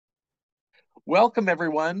Welcome,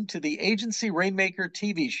 everyone, to the Agency Rainmaker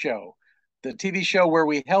TV show, the TV show where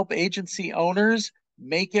we help agency owners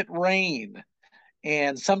make it rain.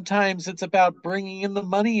 And sometimes it's about bringing in the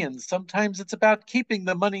money, and sometimes it's about keeping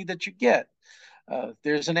the money that you get.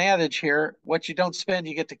 There's an adage here: what you don't spend,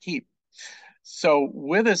 you get to keep. So,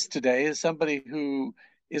 with us today is somebody who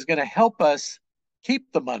is going to help us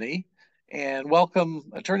keep the money. And welcome,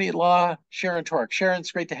 attorney at law, Sharon Toerek. Sharon,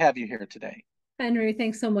 it's great to have you here today. Henry,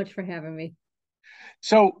 thanks so much for having me.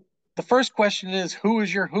 So the first question is, who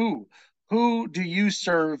is your who? Who do you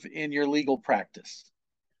serve in your legal practice?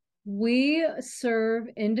 We serve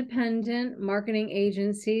independent marketing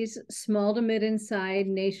agencies, small to mid-inside,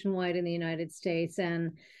 nationwide in the United States,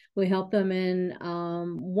 and we help them in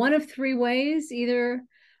one of three ways, either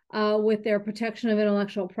with their protection of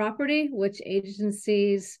intellectual property, which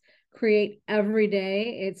agencies create every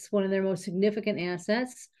day. It's one of their most significant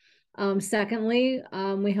assets. Secondly,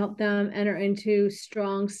 we help them enter into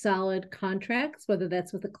strong, solid contracts, whether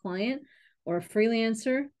that's with a client or a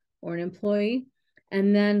freelancer or an employee.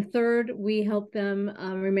 And then third, we help them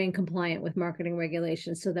remain compliant with marketing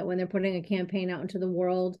regulations so that when they're putting a campaign out into the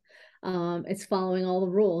world, it's following all the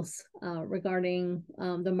rules regarding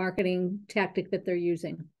the marketing tactic that they're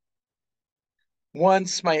using.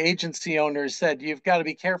 Once my agency owner said, you've got to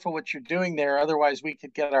be careful what you're doing there, otherwise we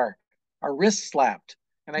could get our wrists slapped.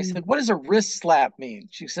 And I said, what does a wrist slap mean?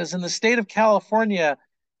 She says, in the state of California,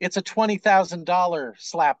 it's a $20,000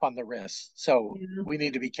 slap on the wrist. So Yeah, we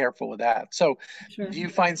need to be careful with that. So sure. do you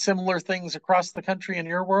find similar things across the country in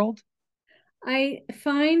your world? I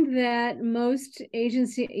find that most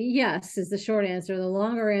agency, yes, is the short answer. The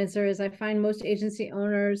longer answer is I find most agency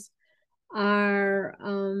owners are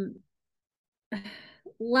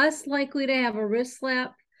less likely to have a wrist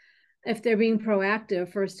slap if they're being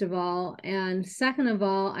proactive, first of all. And second of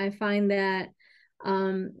all, I find that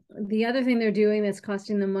the other thing they're doing that's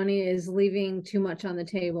costing them money is leaving too much on the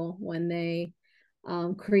table when they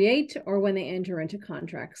create or when they enter into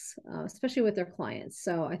contracts, especially with their clients.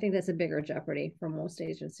 So I think that's a bigger jeopardy for most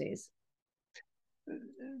agencies.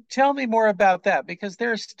 Tell me more about that, because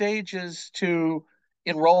there are stages to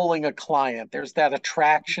enrolling a client. There's that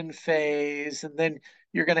attraction phase, and then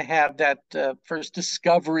you're going to have that first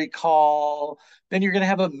discovery call. Then you're going to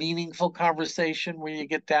have a meaningful conversation where you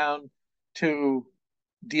get down to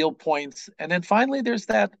deal points. And then finally, there's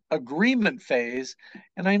that agreement phase.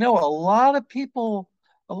 And I know a lot of people,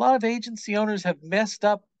 a lot of agency owners have messed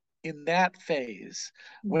up in that phase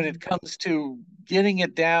when it Mhm. comes to getting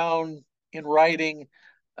it down in writing.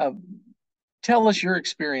 Uh, Tell us your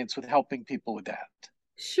experience with helping people with that.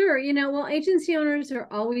 Sure. Well, agency owners are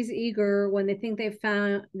always eager when they think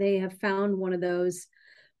they have found one of those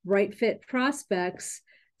right fit prospects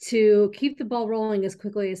to keep the ball rolling as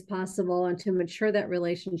quickly as possible and to mature that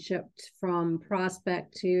relationship from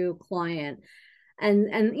prospect to client. And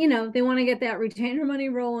they want to get that retainer money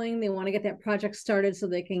rolling. They want to get that project started so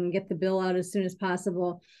they can get the bill out as soon as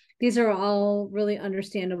possible. These are all really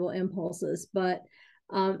understandable impulses, but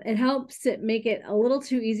it helps it make it a little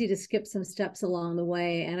too easy to skip some steps along the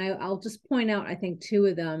way. And I'll just point out, I think, two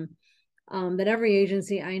of them that every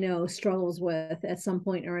agency I know struggles with at some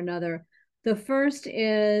point or another. The first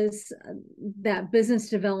is that business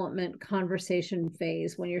development conversation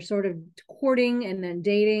phase when you're sort of courting and then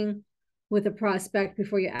dating with a prospect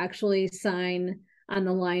before you actually sign on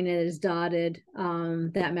the line that is dotted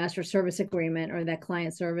that master service agreement or that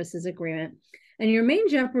client services agreement. And your main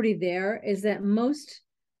jeopardy there is that most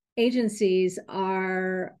agencies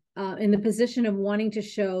are in the position of wanting to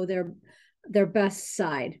show their best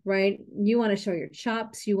side, right? You want to show your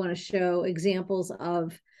chops, you want to show examples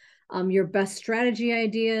of your best strategy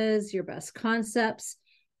ideas, your best concepts,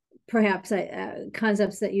 perhaps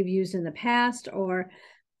concepts that you've used in the past, or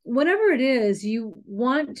whatever it is. You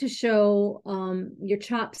want to show your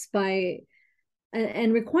chops by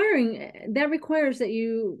and requiring that requires that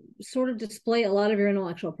you sort of display a lot of your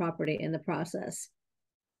intellectual property in the process.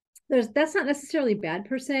 That's not necessarily bad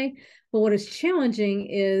per se, but what is challenging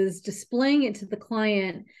is displaying it to the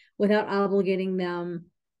client without obligating them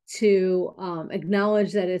to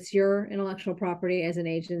acknowledge that it's your intellectual property as an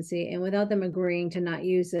agency and without them agreeing to not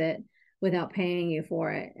use it without paying you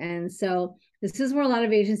for it. And so this is where a lot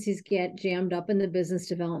of agencies get jammed up in the business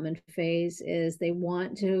development phase, is they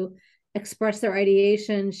want to express their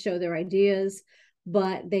ideation, show their ideas,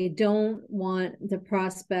 but they don't want the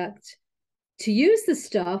prospect to use the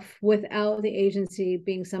stuff without the agency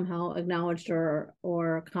being somehow acknowledged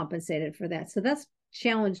or compensated for that. So that's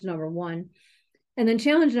challenge number one. And then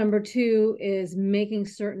challenge number two is making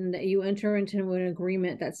certain that you enter into an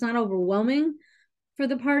agreement that's not overwhelming, for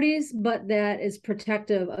the parties, but that is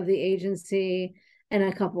protective of the agency in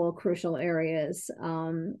a couple of crucial areas.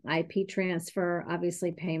 IP transfer,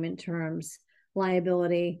 obviously payment terms,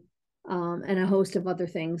 liability, and a host of other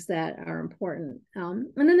things that are important. And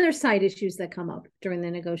then there's side issues that come up during the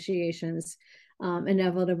negotiations.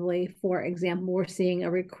 Inevitably, for example, we're seeing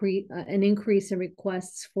an increase in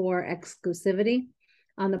requests for exclusivity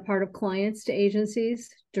on the part of clients to agencies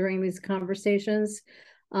during these conversations.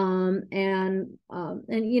 And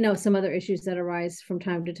some other issues that arise from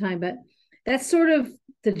time to time. But that's sort of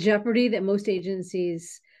the jeopardy that most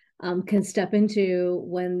agencies can step into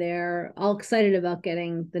when they're all excited about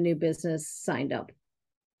getting the new business signed up.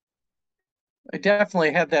 I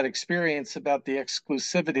definitely had that experience about the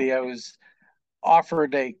exclusivity. I was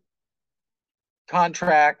offered a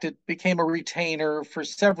contract. It became a retainer for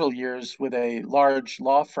several years with a large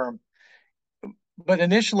law firm. But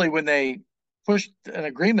initially, when they pushed an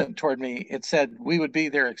agreement toward me, it said we would be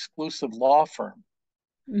their exclusive law firm.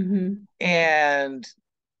 Mm-hmm. And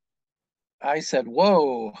I said,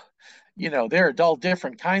 whoa, there are all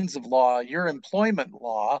different kinds of law, your employment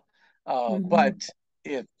law. But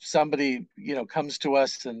if somebody, comes to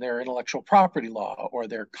us and their intellectual property law or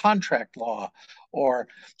their contract law, or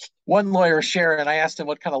one lawyer, Sharon, I asked him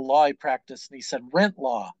what kind of law he practiced, and he said, rent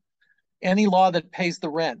law. Any law that pays the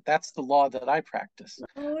rent, that's the law that I practice.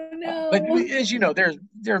 Oh, But no. as you know, there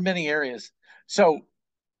are many areas. So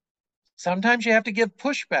sometimes you have to give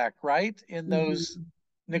pushback, right, in those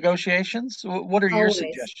negotiations. What are your Always.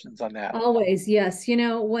 suggestions on that? Always, yes.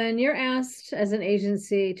 When you're asked as an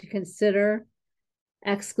agency to consider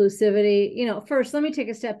exclusivity, first, let me take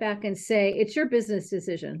a step back and say it's your business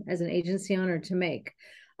decision as an agency owner to make.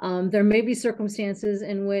 There may be circumstances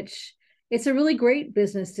in which it's a really great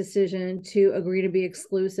business decision to agree to be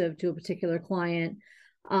exclusive to a particular client.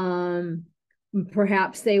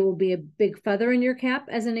 Perhaps they will be a big feather in your cap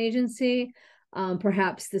as an agency.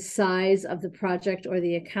 Perhaps the size of the project or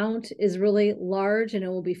the account is really large and it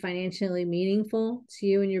will be financially meaningful to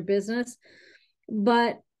you and your business.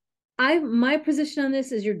 But my position on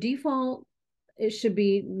this is your default, it should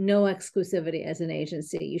be no exclusivity as an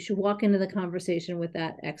agency. You should walk into the conversation with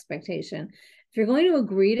that expectation. If you're going to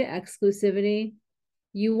agree to exclusivity,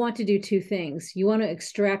 you want to do two things. You want to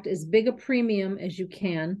extract as big a premium as you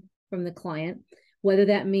can from the client, whether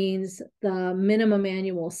that means the minimum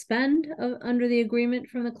annual spend under the agreement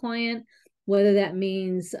from the client, whether that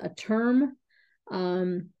means a term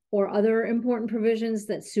or other important provisions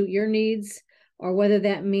that suit your needs, or whether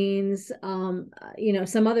that means,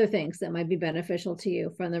 some other things that might be beneficial to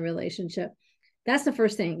you from the relationship. That's the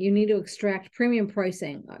first thing. You need to extract premium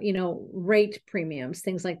pricing, rate premiums,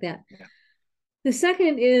 things like that. Yeah. The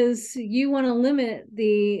second is you want to limit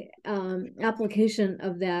the application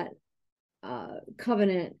of that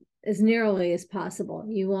covenant as narrowly as possible.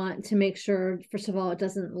 You want to make sure, first of all, it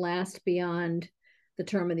doesn't last beyond the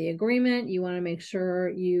term of the agreement. You want to make sure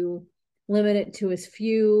you limit it to as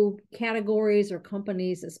few categories or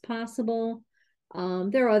companies as possible.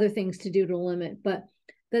 There are other things to do to limit, but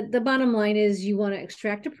the bottom line is you want to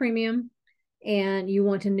extract a premium and you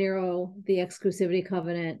want to narrow the exclusivity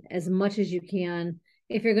covenant as much as you can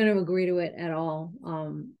if you're going to agree to it at all,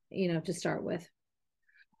 to start with.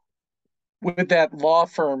 With that law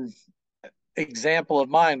firm example of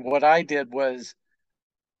mine, what I did was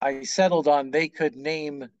I settled on they could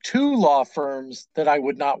name two law firms that I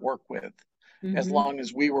would not work with as long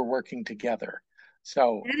as we were working together.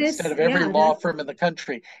 So instead of every law firm in the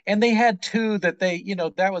country, and they had two that they,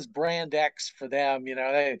 that was brand X for them,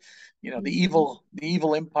 the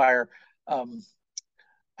evil empire.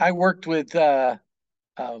 I worked with, well,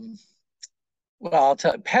 I'll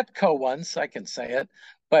tell you, Petco once, I can say it,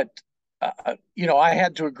 but I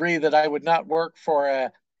had to agree that I would not work for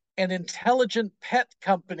an intelligent pet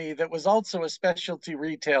company that was also a specialty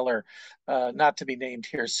retailer, not to be named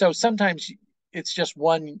here. So sometimes it's just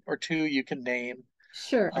one or two you can name.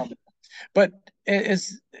 Sure. But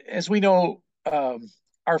as we know,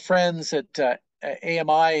 our friends at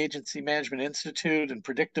AMI, Agency Management Institute, and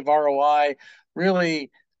Predictive ROI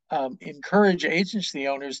really encourage agency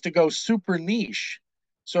owners to go super niche.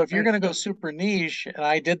 So if you're going to go super niche, and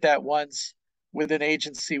I did that once with an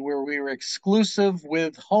agency where we were exclusive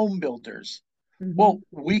with home builders. Well,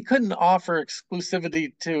 we couldn't offer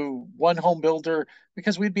exclusivity to one home builder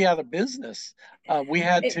because we'd be out of business. We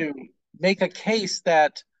had to make a case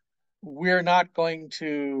that we're not going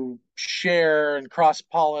to share and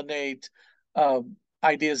cross-pollinate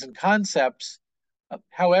ideas and concepts.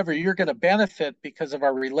 However, you're going to benefit because of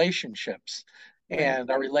our relationships. And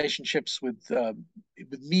our relationships with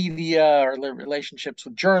media, our relationships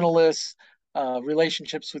with journalists,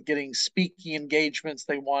 relationships with getting speaking engagements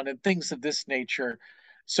they wanted, things of this nature.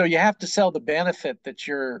 So you have to sell the benefit that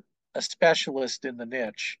you're a specialist in the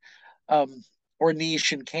niche, or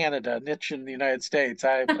niche in Canada, niche in the United States.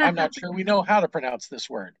 I'm not sure we know how to pronounce this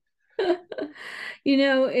word.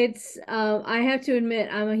 It's I have to admit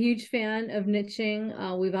I'm a huge fan of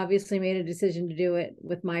niching. We've obviously made a decision to do it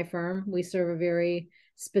with my firm. We serve a very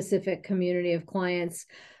specific community of clients.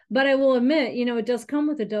 But I will admit, it does come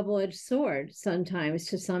with a double-edged sword sometimes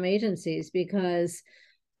to some agencies, because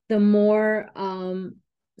the more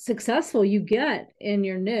successful you get in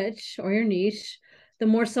your niche or your niche, the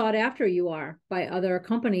more sought after you are by other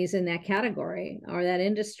companies in that category or that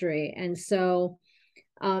industry. And so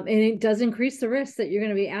and it does increase the risk that you're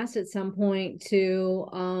going to be asked at some point to,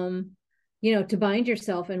 to bind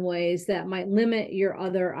yourself in ways that might limit your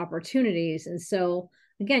other opportunities. And so,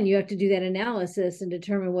 again, you have to do that analysis and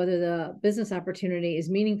determine whether the business opportunity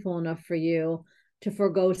is meaningful enough for you to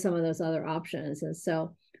forego some of those other options. And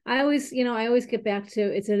so, I always get back to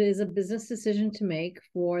it is a business decision to make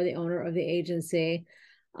for the owner of the agency,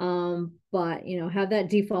 but have that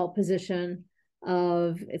default position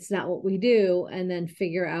of it's not what we do, and then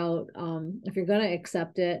figure out if you're going to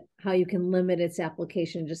accept it, how you can limit its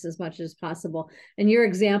application just as much as possible. And your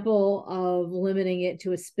example of limiting it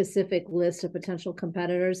to a specific list of potential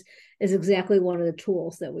competitors is exactly one of the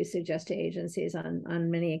tools that we suggest to agencies on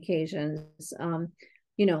many occasions.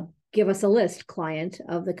 Give us a list, client,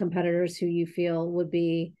 of the competitors who you feel would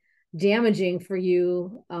be damaging for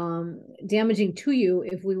you, damaging to you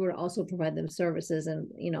if we were to also provide them services, and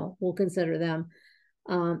we'll consider them.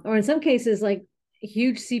 Or in some cases, like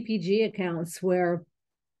huge CPG accounts where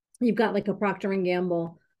you've got like a Procter and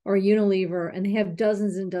Gamble or Unilever, and they have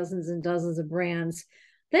dozens and dozens and dozens of brands.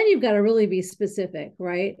 Then you've got to really be specific,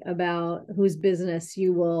 right, about whose business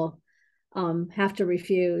you will have to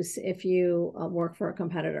refuse if you work for a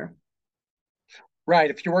competitor.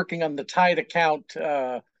 Right. If you're working on the Tide account,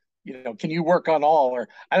 can you work on all? Or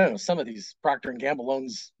I don't know, some of these Procter and Gamble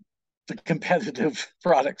owns the competitive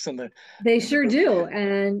products and they sure do,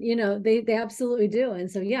 and they absolutely do. And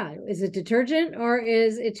so, yeah, is it detergent or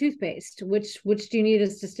is it toothpaste? Which do you need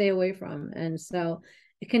us to stay away from? And so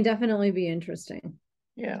it can definitely be interesting.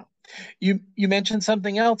 Yeah. You mentioned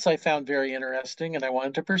something else I found very interesting, and I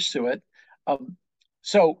wanted to pursue it.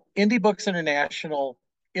 So Indie Books International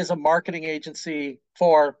is a marketing agency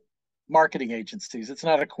for marketing agencies. It's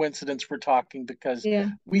not a coincidence we're talking, because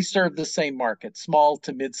we serve the same market, small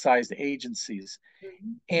to mid-sized agencies.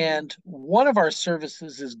 Mm-hmm. And one of our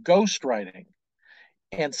services is ghostwriting.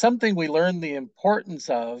 And something we learned the importance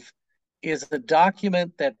of is a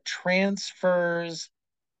document that transfers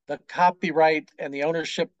the copyright and the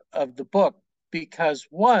ownership of the book. Because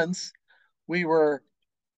once we were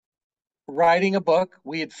writing a book,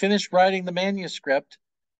 we had finished writing the manuscript,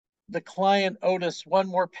 the client owed us one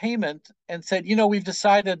more payment and said, we've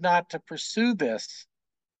decided not to pursue this.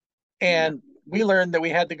 And we learned that we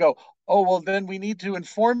had to go, oh, well, then we need to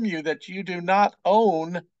inform you that you do not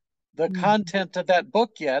own the content of that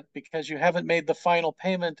book yet, because you haven't made the final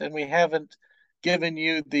payment and we haven't given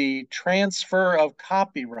you the transfer of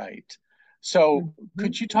copyright. So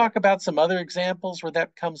could you talk about some other examples where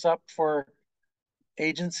that comes up for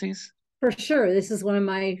agencies? For sure. This is one of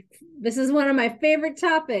my favorite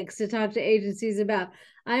topics to talk to agencies about.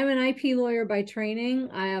 I'm an IP lawyer by training.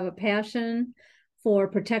 I have a passion for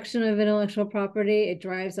protection of intellectual property. It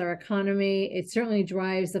drives our economy. It certainly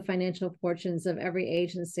drives the financial fortunes of every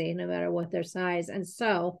agency, no matter what their size. And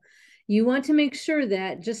so you want to make sure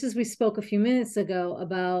that, just as we spoke a few minutes ago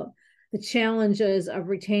about the challenges of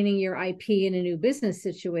retaining your IP in a new business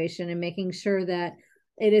situation and making sure that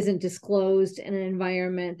it isn't disclosed in an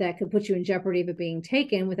environment that could put you in jeopardy of it being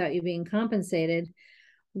taken without you being compensated.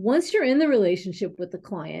 Once you're in the relationship with the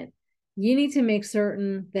client, you need to make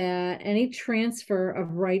certain that any transfer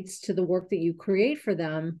of rights to the work that you create for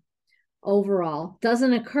them overall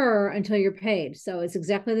doesn't occur until you're paid. So it's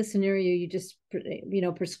exactly the scenario you just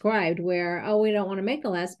prescribed, where, oh, we don't want to make a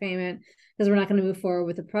last payment because we're not going to move forward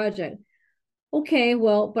with the project. Okay,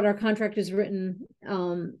 well, but our contract is written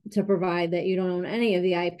to provide that you don't own any of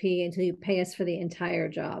the IP until you pay us for the entire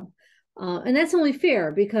job. And that's only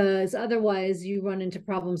fair, because otherwise you run into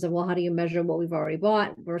problems of, well, how do you measure what we've already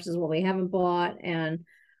bought versus what we haven't bought? And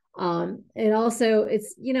it also,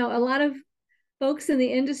 it's, a lot of folks in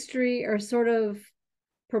the industry are sort of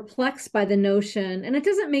perplexed by the notion, and it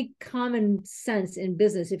doesn't make common sense in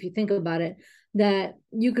business if you think about it, that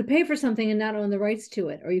you could pay for something and not own the rights to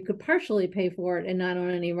it, or you could partially pay for it and not own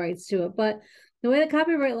any rights to it. But the way the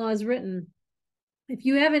copyright law is written, if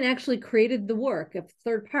you haven't actually created the work, if a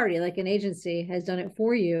third party, like an agency, has done it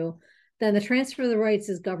for you, then the transfer of the rights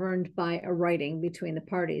is governed by a writing between the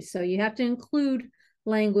parties. So you have to include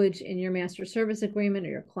language in your master service agreement or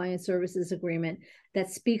your client services agreement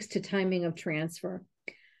that speaks to timing of transfer.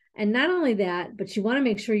 And not only that, but you want to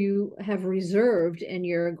make sure you have reserved in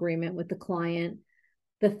your agreement with the client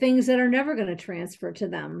the things that are never going to transfer to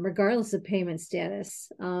them, regardless of payment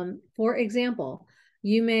status. For example,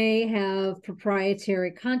 you may have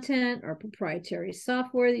proprietary content or proprietary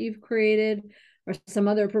software that you've created, or some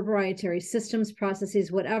other proprietary systems,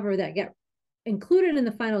 processes, whatever, that get included in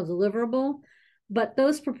the final deliverable, but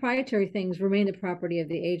those proprietary things remain the property of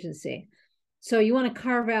the agency. So you want to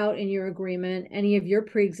carve out in your agreement any of your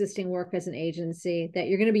pre-existing work as an agency that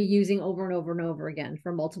you're going to be using over and over and over again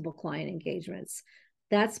for multiple client engagements.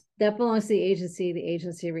 That belongs to the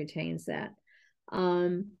agency retains that.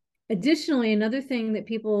 Additionally, another thing that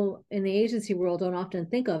people in the agency world don't often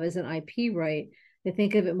think of as an IP right, they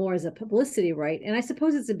think of it more as a publicity right. And I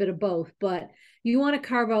suppose it's a bit of both, but you want to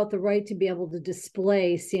carve out the right to be able to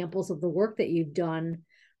display samples of the work that you've done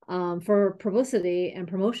for publicity and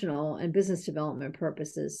promotional and business development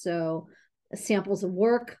purposes. So samples of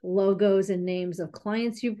work, logos and names of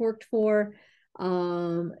clients you've worked for,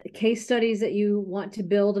 case studies that you want to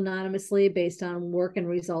build anonymously based on work and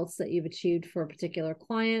results that you've achieved for a particular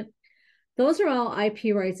client. Those are all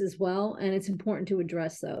IP rights as well, and it's important to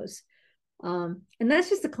address those. And that's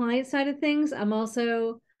just the client side of things. I'm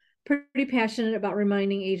also pretty passionate about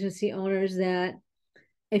reminding agency owners that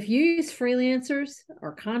if you use freelancers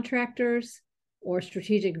or contractors or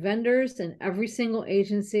strategic vendors, and every single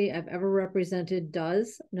agency I've ever represented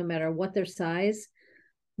does, no matter what their size,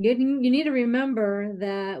 you need to remember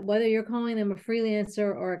that whether you're calling them a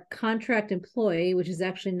freelancer or a contract employee, which is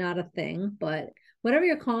actually not a thing, but whatever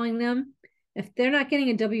you're calling them, if they're not getting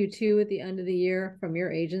a W-2 at the end of the year from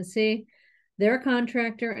your agency, they're a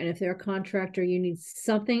contractor. And if they're a contractor, you need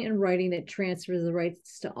something in writing that transfers the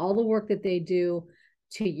rights to all the work that they do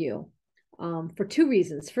to you, for two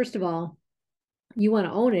reasons. First of all, you want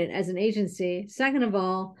to own it as an agency. Second of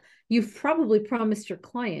all, you've probably promised your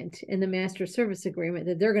client in the master service agreement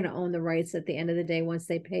that they're going to own the rights at the end of the day once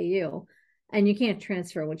they pay you, and you can't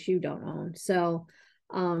transfer what you don't own. So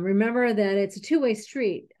remember that it's a two-way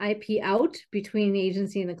street: IP out between the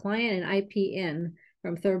agency and the client, and IP in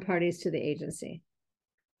from third parties to the agency.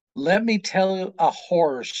 Let me tell you a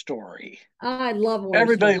horror story. Oh, I love horror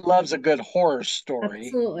Everybody stories. loves a good horror story.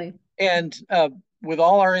 Absolutely. And with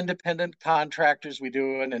all our independent contractors, we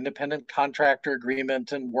do an independent contractor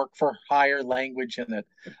agreement and work for hire language in it.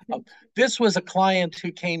 This was a client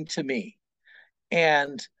who came to me,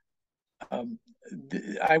 and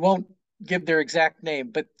I won't give their exact name,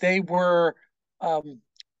 but they were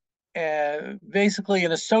basically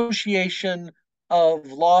an association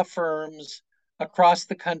of law firms across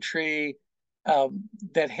the country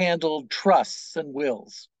that handled trusts and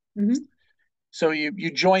wills. Mm-hmm. So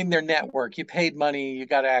you joined their network, you paid money, you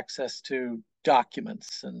got access to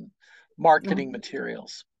documents and marketing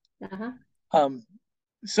materials.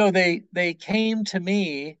 So they came to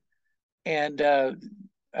me and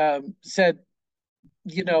said,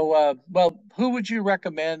 well, who would you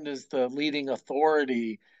recommend as the leading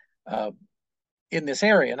authority in this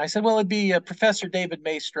area? And I said, well, it'd be Professor David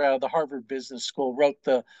Maestra of the Harvard Business School, wrote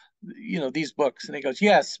these books. And he goes,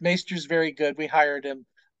 yes, Maestra's very good. We hired him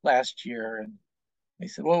last year. And he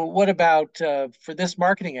said, well, what about for this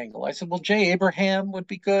marketing angle? I said, well, Jay Abraham would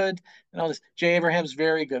be good. And all this. Jay Abraham's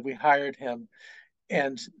very good. We hired him.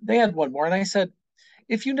 And they had one more. And I said,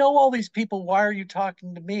 if you know all these people, why are you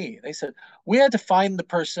talking to me? They said, we had to find the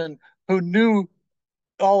person who knew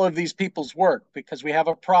all of these people's work because we have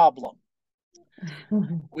a problem.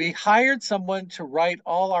 We hired someone to write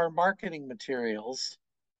all our marketing materials,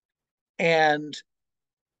 and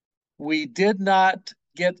we did not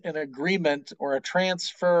get an agreement or a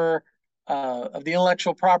transfer of the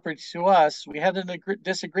intellectual property to us. We had a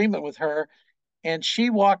disagreement with her, and she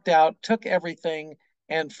walked out, took everything,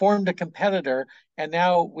 and formed a competitor. And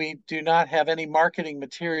now we do not have any marketing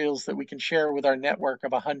materials that we can share with our network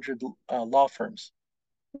of 100 law firms.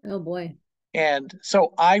 Oh, boy. And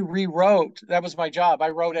so I rewrote, that was my job. I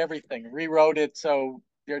wrote everything, rewrote it so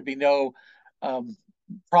there'd be no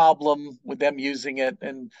problem with them using it.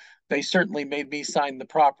 And they certainly made me sign the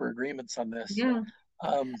proper agreements on this. Yeah.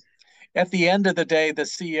 At the end of the day, the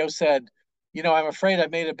CEO said, I'm afraid I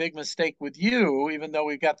made a big mistake with you, even though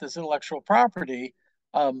we've got this intellectual property.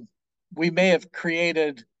 We may have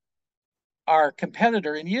created our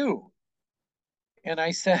competitor in you. And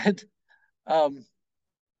I said,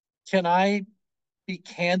 can I be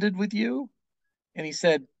candid with you? And he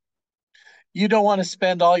said, you don't want to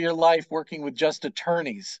spend all your life working with just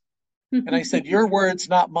attorneys. And I said, your words,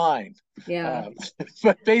 not mine. Yeah, Uh,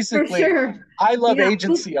 but for basically, sure. I love Yeah.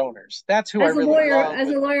 agency owners. That's who I really love. As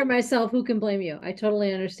a And lawyer myself, who can blame you? I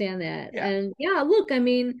totally understand that. yeah, And yeah, look, I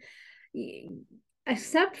mean,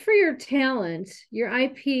 except for your talent, your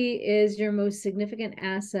IP is your most significant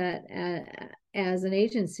asset as an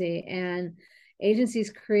agency, and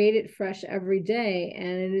agencies create it fresh every day,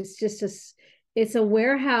 and it's just it's a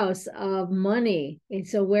warehouse of money.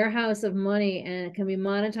 It's a warehouse of money, and it can be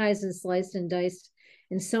monetized and sliced and diced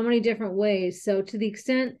in so many different ways. So to the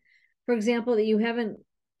extent, for example, that you haven't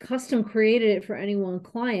custom created it for any one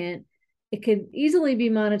client, it could easily be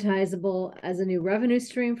monetizable as a new revenue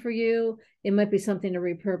stream for you. It might be something to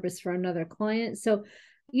repurpose for another client. So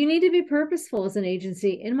you need to be purposeful as an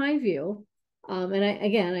agency, in my view. And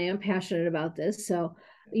I am passionate about this. So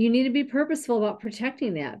you need to be purposeful about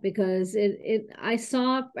protecting that, because I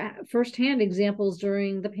saw firsthand examples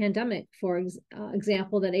during the pandemic, for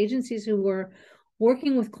example, that agencies who were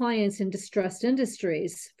working with clients in distressed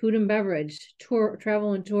industries, food and beverage,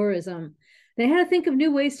 travel and tourism, they had to think of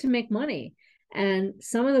new ways to make money. And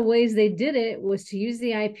some of the ways they did it was to use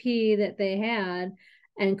the IP that they had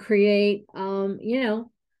and create,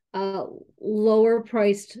 lower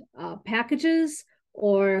priced packages,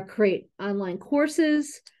 or create online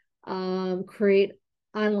courses, create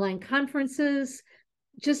online conferences,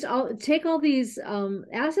 just take all these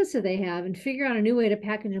assets that they have and figure out a new way to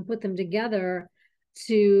package and put them together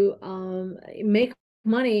to make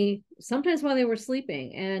money, sometimes while they were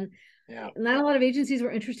sleeping. And yeah. not a lot of agencies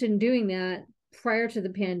were interested in doing that prior to the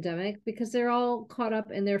pandemic, because they're all caught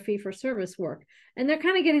up in their fee for service work, and they're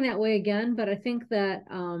kind of getting that way again. But I think that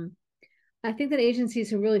agencies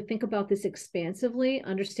who really think about this expansively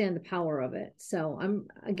understand the power of it. So I'm,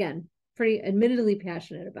 again, pretty admittedly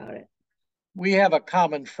passionate about it. We have a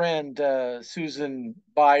common friend, Susan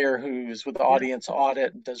Beyer, who's with Yeah. Audience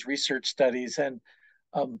Audit and does research studies. And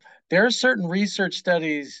um, there are certain research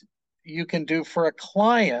studies you can do for a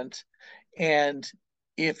client. And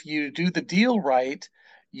if you do the deal right,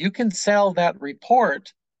 you can sell that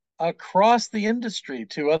report across the industry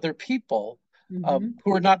to other people Mm-hmm.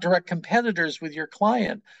 who are not direct competitors with your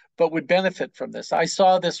client, but would benefit from this. I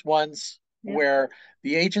saw this once Yep. where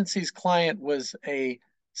the agency's client was a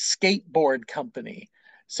skateboard company.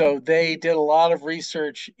 So they did a lot of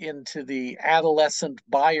research into the adolescent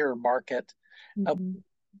buyer market, uh, Mm-hmm.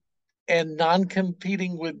 and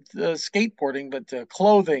non-competing with skateboarding, but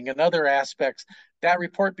clothing and other aspects. That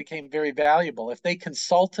report became very valuable. If they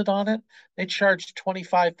consulted on it, they charged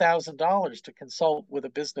 $25,000 to consult with a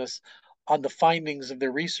business on the findings of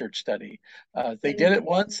their research study. They did it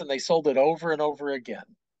once and they sold it over and over again.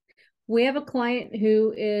 We have a client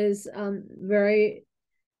who is very,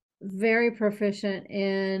 very proficient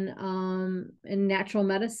in natural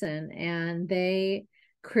medicine, and they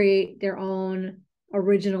create their own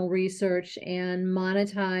original research and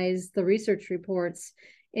monetize the research reports,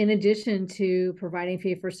 in addition to providing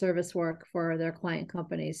fee for service work for their client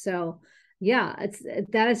companies. So yeah,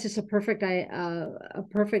 that is just a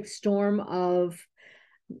perfect storm of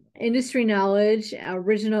industry knowledge,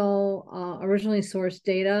 originally sourced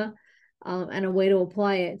data, and a way to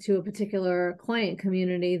apply it to a particular client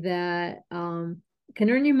community that can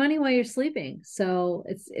earn you money while you're sleeping. So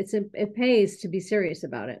it pays to be serious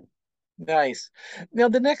about it. Nice. Now,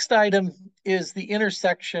 the next item is the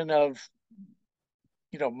intersection of,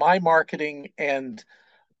 my marketing and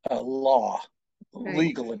law, Right.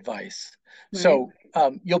 legal advice. Right. So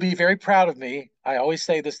you'll be very proud of me. I always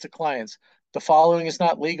say this to clients. The following is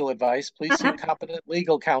not legal advice. Please seek competent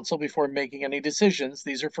legal counsel before making any decisions.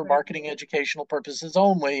 These are for Right. marketing educational purposes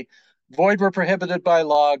only. Void where prohibited by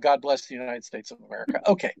law. God bless the United States of America.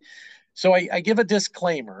 Okay. So I give a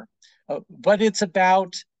disclaimer, but it's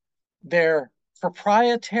about their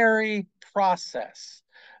proprietary process,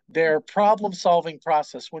 their problem solving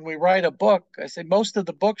process. When we write a book, I say most of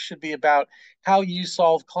the book should be about how you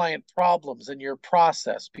solve client problems and your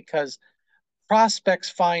process, because prospects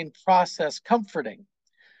find process comforting.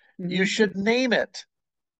 You Mm-hmm. should name it.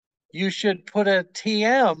 You should put a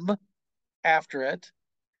TM after it,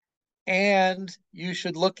 and you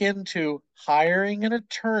should look into hiring an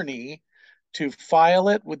attorney to file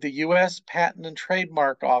it with the U.S. Patent and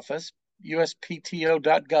Trademark Office,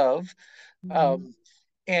 uspto.gov. Mm-hmm. Um,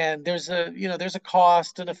 and there's a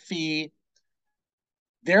cost and a fee.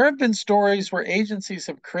 There have been stories where agencies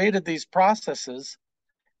have created these processes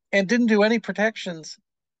and didn't do any protections,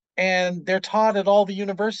 and they're taught at all the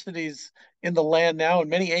universities in the land now, and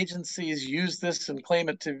many agencies use this and claim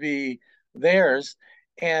it to be theirs,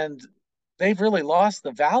 and they've really lost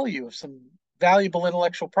the value of some valuable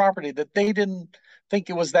intellectual property that they didn't think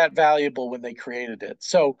it was that valuable when they created it.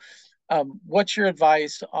 So What's your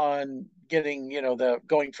advice on getting, the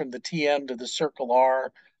going from the TM to the Circle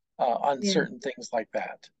R on Yeah. certain things like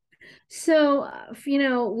that? So,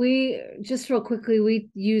 we just real quickly, we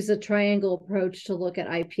use a triangle approach to look at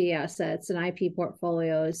IP assets and IP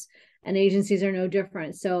portfolios, and agencies are no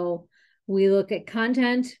different. So, we look at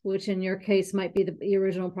content, which in your case might be the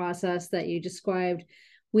original process that you described.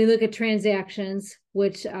 We look at transactions,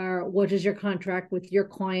 which are what is your contract with your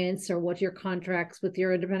clients or what your contracts with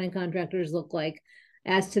your independent contractors look like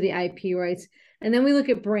as to the IP rights. And then we look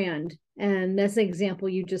at brand. And that's the example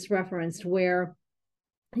you just referenced, where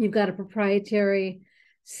you've got a proprietary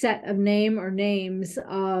set of name or names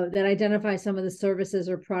that identify some of the services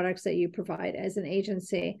or products that you provide as an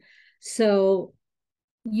agency. So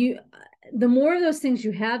the more of those things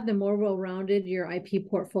you have, the more well-rounded your IP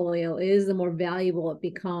portfolio is, the more valuable it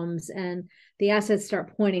becomes, and the assets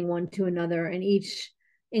start pointing one to another, and each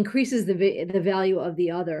increases the value of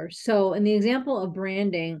the other. So in the example of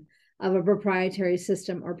branding of a proprietary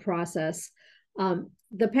system or process,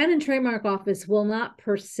 the Patent and Trademark Office will not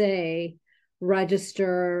per se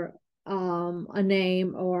register a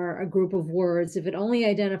name or a group of words if it only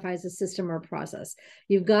identifies a system or process.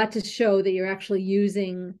 You've got to show that you're actually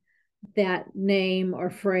using that name or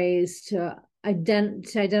phrase to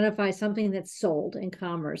identify something that's sold in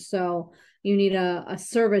commerce. So you need a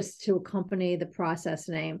service to accompany the process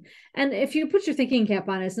name. And if you put your thinking cap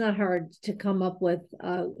on, it's not hard to come up with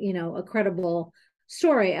a credible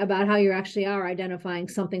story about how you actually are identifying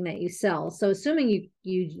something that you sell. So assuming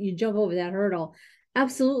you jump over that hurdle,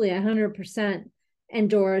 absolutely 100%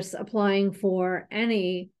 endorse applying for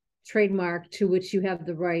any trademark to which you have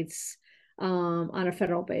the rights on a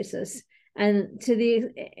federal basis. And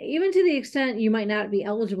even to the extent you might not be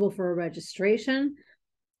eligible for a registration,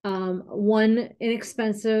 one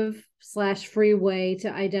inexpensive / free way to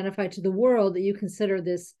identify to the world that you consider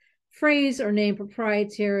this phrase or name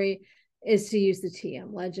proprietary is to use the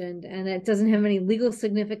TM legend. And it doesn't have any legal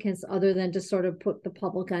significance other than to sort of put the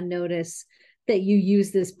public on notice that you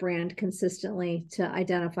use this brand consistently to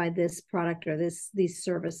identify this product or these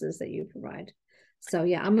services that you provide. So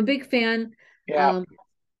yeah, I'm a big fan. Yeah.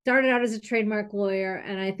 Started out as a trademark lawyer,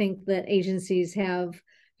 and I think that agencies have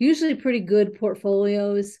usually pretty good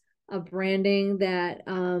portfolios of branding that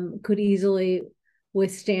could easily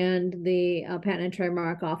withstand the Patent and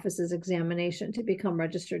Trademark Office's examination to become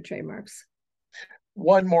registered trademarks.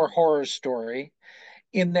 One more horror story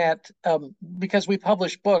in that because we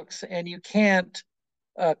publish books and you can't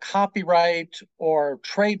copyright or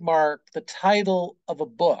trademark the title of a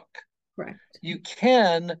book. Correct. You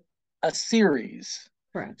can a series.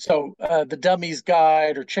 Correct. So the Dummy's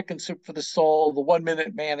Guide or Chicken Soup for the Soul, the 1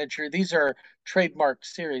 Minute Manager, these are trademark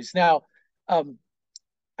series. Now,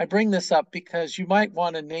 I bring this up because you might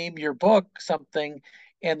want to name your book something,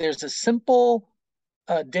 and there's a simple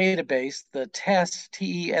database, the TESS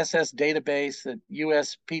database at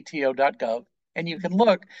uspto.gov, and you can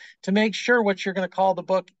look to make sure what you're going to call the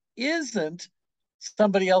book isn't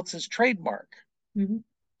somebody else's trademark.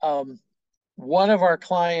 Mm-hmm. One of our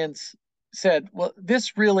clients said, well,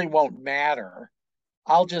 this really won't matter.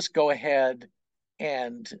 I'll just go ahead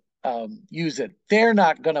and use it. They're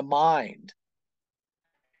not going to mind.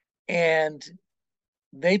 And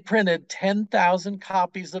they printed 10,000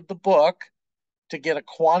 copies of the book to get a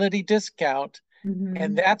quantity discount. Mm-hmm.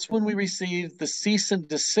 And that's when we received the cease and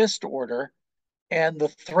desist order and the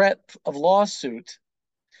threat of lawsuit.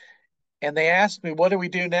 And they asked me, what do we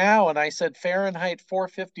do now? And I said, Fahrenheit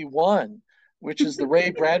 451, which is the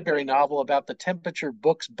Ray Bradbury novel about the temperature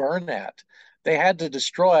books burn at. They had to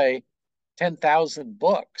destroy 10,000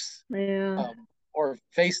 books or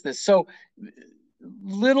face this. So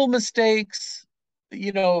little mistakes,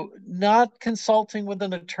 not consulting with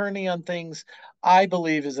an attorney on things, I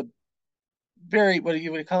believe is a very, what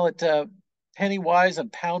you would call it, penny wise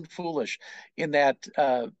and pound foolish, in that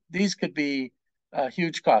these could be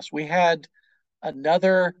huge costs. We had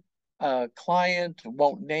another client,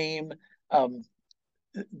 won't name,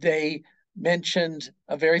 they mentioned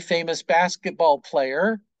a very famous basketball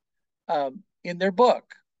player in their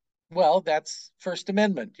book. Well, that's First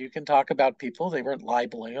Amendment. You can talk about people. They weren't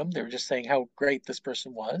libeling them. They were just saying how great this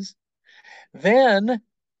person was. Then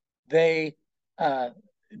they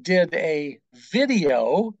did a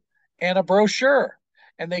video and a brochure,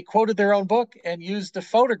 and they quoted their own book and used a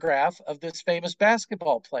photograph of this famous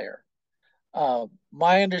basketball player.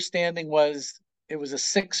 My understanding was it was a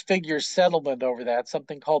 6-figure settlement over that,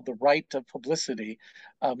 something called the right to publicity.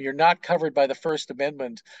 You're not covered by the First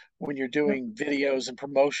Amendment when you're doing videos and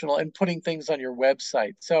promotional and putting things on your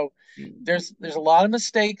website. So there's a lot of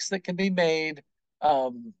mistakes that can be made.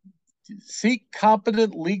 Seek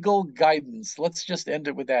competent legal guidance. Let's just end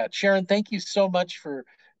it with that. Sharon, thank you so much for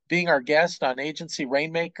being our guest on Agency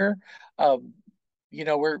Rainmaker. Um,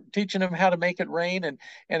 we're teaching them how to make it rain, and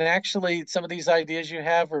actually some of these ideas you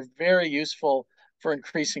have are very useful for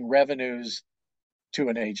increasing revenues to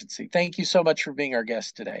an agency. Thank you so much for being our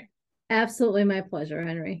guest today. Absolutely my pleasure,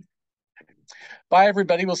 Henry. Bye,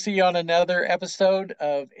 everybody. We'll see you on another episode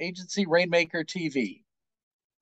of Agency Rainmaker TV.